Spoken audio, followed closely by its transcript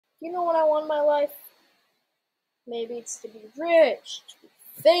You know what I want in my life? Maybe it's to be rich, to be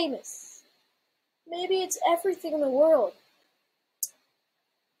famous. Maybe it's everything in the world.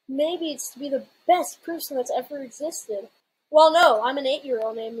 Maybe it's to be the best person that's ever existed. Well, no, I'm an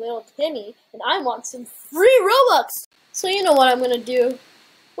 8-year-old named Little Timmy, and I want some free Robux! So you know what I'm gonna do.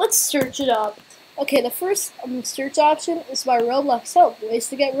 Let's search it up. Okay, the first search option is by Roblox Help, ways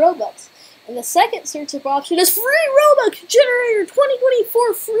to get Robux. And the second search up option is free Robux generator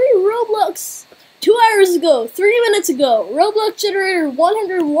 2024 free Robux. 2 hours ago, 3 minutes ago, Roblox generator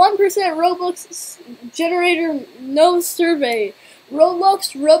 101% Robux generator no survey.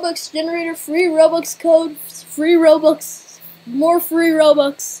 Robux generator free Robux code, free Robux, more free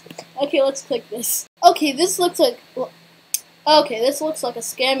Robux. Okay, let's click this. Okay, this looks like a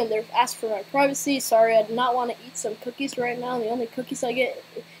scam and they've asked for my privacy. Sorry, I do not want to eat some cookies right now. The only cookies I get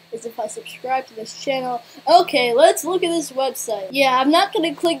is if I subscribe to this channel. Okay, let's look at this website. Yeah, I'm not going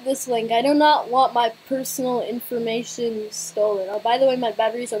to click this link. I do not want my personal information stolen. Oh, by the way, my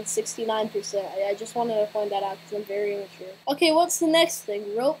battery's on 69%. I just wanted to point that out because I'm very immature. Okay, what's the next thing?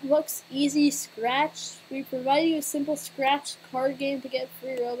 Roblox Easy Scratch. We provide you a simple scratch card game to get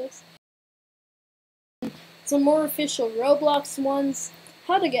free Robux. Some more official Roblox ones.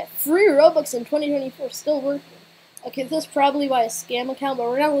 How to get free Robux in 2024, still working. Okay, this is probably by a scam account, but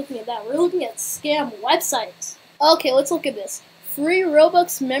we're not looking at that. We're looking at scam websites. Okay, let's look at this. Free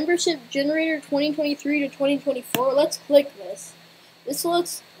Robux membership generator 2023 to 2024. Let's click this. This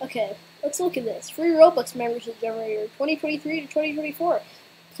looks, okay, let's look at this. Free Robux membership generator 2023 to 2024.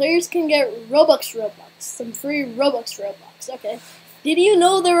 Players can get Robux. Some free Robux. Okay. Did you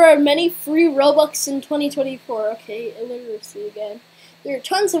know there are many free Robux in 2024? Okay, illiteracy again. There are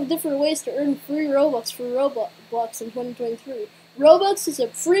tons of different ways to earn free Robux for Roblox in 2023. Robux is a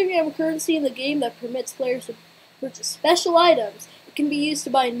premium currency in the game that permits players to purchase special items. It can be used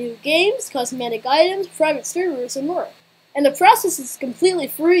to buy new games, cosmetic items, private servers, and more. And the process is completely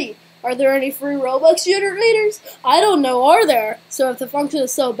free. Are there any free Robux generators? I don't know, are there? So if the function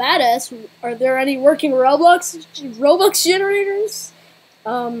is so badass, are there any working Robux generators?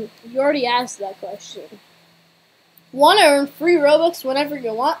 You already asked that question. Want to earn free Robux whenever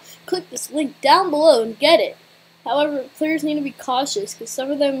you want? Click this link down below and get it. However, players need to be cautious because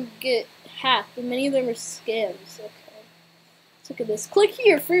some of them get hacked and many of them are scams. Okay. Let's look at this. Click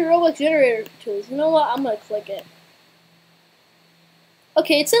here, free Robux generator tools. You know what? I'm going to click it.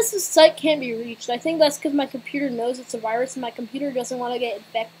 Okay, it says the site can't be reached. I think that's because my computer knows it's a virus and my computer doesn't want to get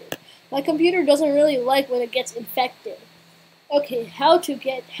infected. My computer doesn't really like when it gets infected. Okay, how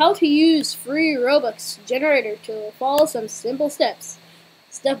to use free Robux generator tool. Follow some simple steps.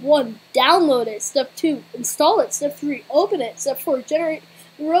 Step 1, download it. Step 2, install it. Step 3, open it. Step 4, generate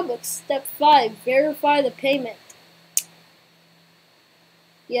Robux. Step 5, verify the payment.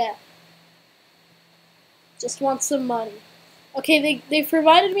 Yeah. Just want some money. Okay, they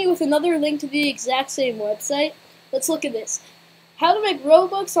provided me with another link to the exact same website. Let's look at this. How to make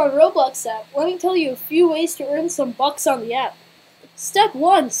Robux on Roblox app. Let me tell you a few ways to earn some bucks on the app. Step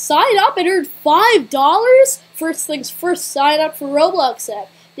 1, sign up and earn $5? First things first, sign up for Roblox app.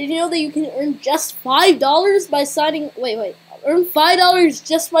 Did you know that you can earn just $5 by signing, earn $5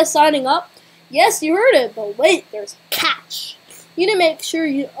 just by signing up? Yes, you heard it, but wait, there's a catch. You need to make sure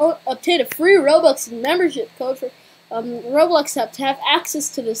you obtain a free Robux membership code for Roblox app to have access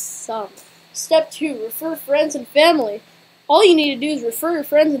to this Step 2, refer friends and family. All you need to do is refer your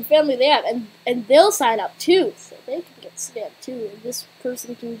friends and family to the app, and they'll sign up too, so they can get scammed too, and this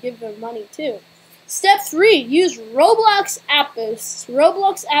person can give them money too. Step 3, use Roblox App Boost.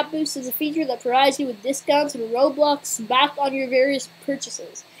 Roblox App Boost is a feature that provides you with discounts and Roblox back on your various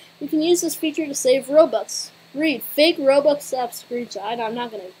purchases. You can use this feature to save Robux. Read fake Robux app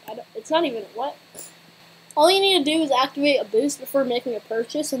screenshot. It's not even what. All you need to do is activate a boost before making a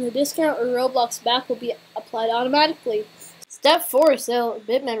purchase, and the discount or Roblox back will be applied automatically. Step 4, sell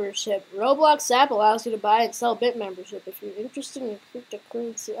Bit membership. Roblox app allows you to buy and sell Bit membership if you're interested in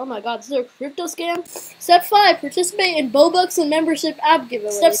cryptocurrency. Oh my god, is there a crypto scam? Step 5, participate in bobux and membership app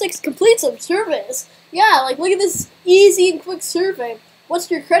giveaway. Step 6, complete some surveys. Yeah, like look at this easy and quick survey. What's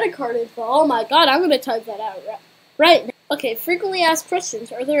your credit card info? Oh my god, I'm going to type that out right now. Okay, frequently asked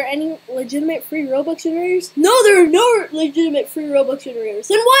questions. Are there any legitimate free Robux generators? No, there are no legitimate free Robux generators.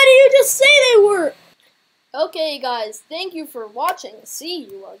 Then why did you just say they were? Okay, guys, thank you for watching. See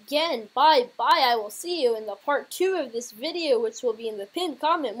you again. Bye. I will see you in the part 2 of this video, which will be in the pinned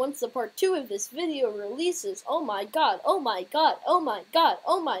comment once the part 2 of this video releases. Oh my god, oh my god, oh my god,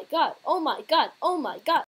 oh my god, oh my god, oh my god.